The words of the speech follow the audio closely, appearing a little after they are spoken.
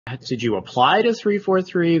did you apply to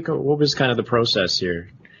 343? What was kind of the process here?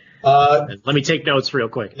 Let me take notes real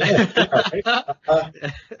quick. Right.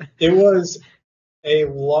 It was a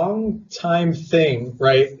long time thing,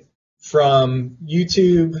 right? From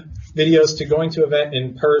YouTube videos to going to event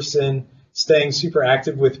in person, staying super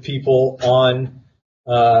active with people on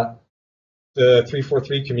the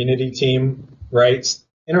 343 community team, right?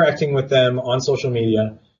 Interacting with them on social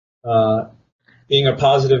media, being a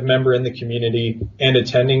positive member in the community, and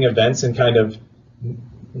attending events and kind of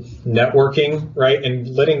networking, right? And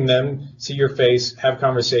letting them see your face, have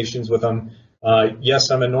conversations with them. Yes,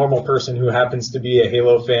 I'm a normal person who happens to be a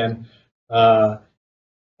Halo fan, a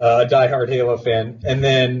diehard Halo fan. And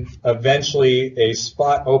then eventually a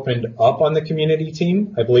spot opened up on the community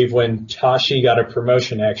team, I believe when Tashi got a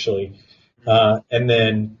promotion, actually. And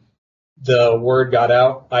then the word got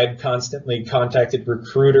out. I'd constantly contacted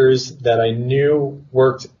recruiters that I knew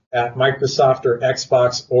worked at Microsoft or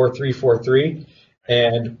Xbox or 343.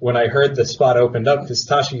 And when I heard the spot opened up because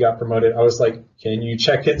Tashi got promoted, I was like, can you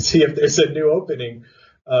check and see if there's a new opening?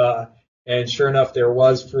 And sure enough, there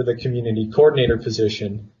was for the community coordinator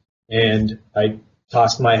position. And I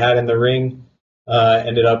tossed my hat in the ring,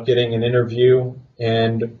 ended up getting an interview,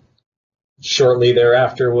 and shortly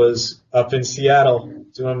thereafter was up in Seattle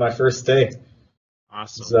doing my first day.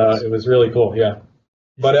 Awesome. So it was really cool, yeah.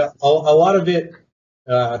 But a lot of it,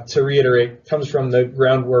 to reiterate, comes from the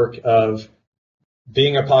groundwork of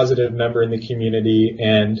being a positive member in the community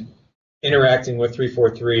and interacting with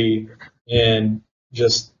 343 and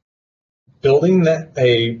just building that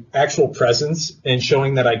a actual presence and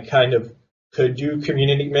showing that I kind of could do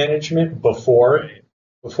community management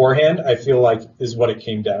beforehand, I feel like is what it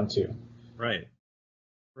came down to. Right.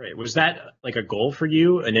 Was that like a goal for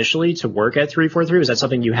you initially to work at 343? Was that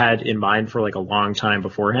something you had in mind for like a long time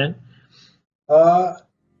beforehand? I'm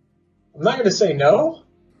not going to say no,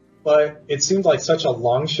 but it seemed like such a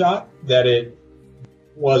long shot that it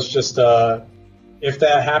was just, if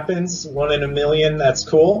that happens, 1 in a million, that's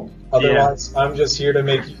cool. Otherwise, I'm just here to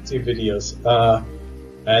make YouTube videos.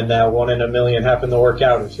 And that 1 in a million happened to work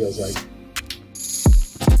out, it feels like.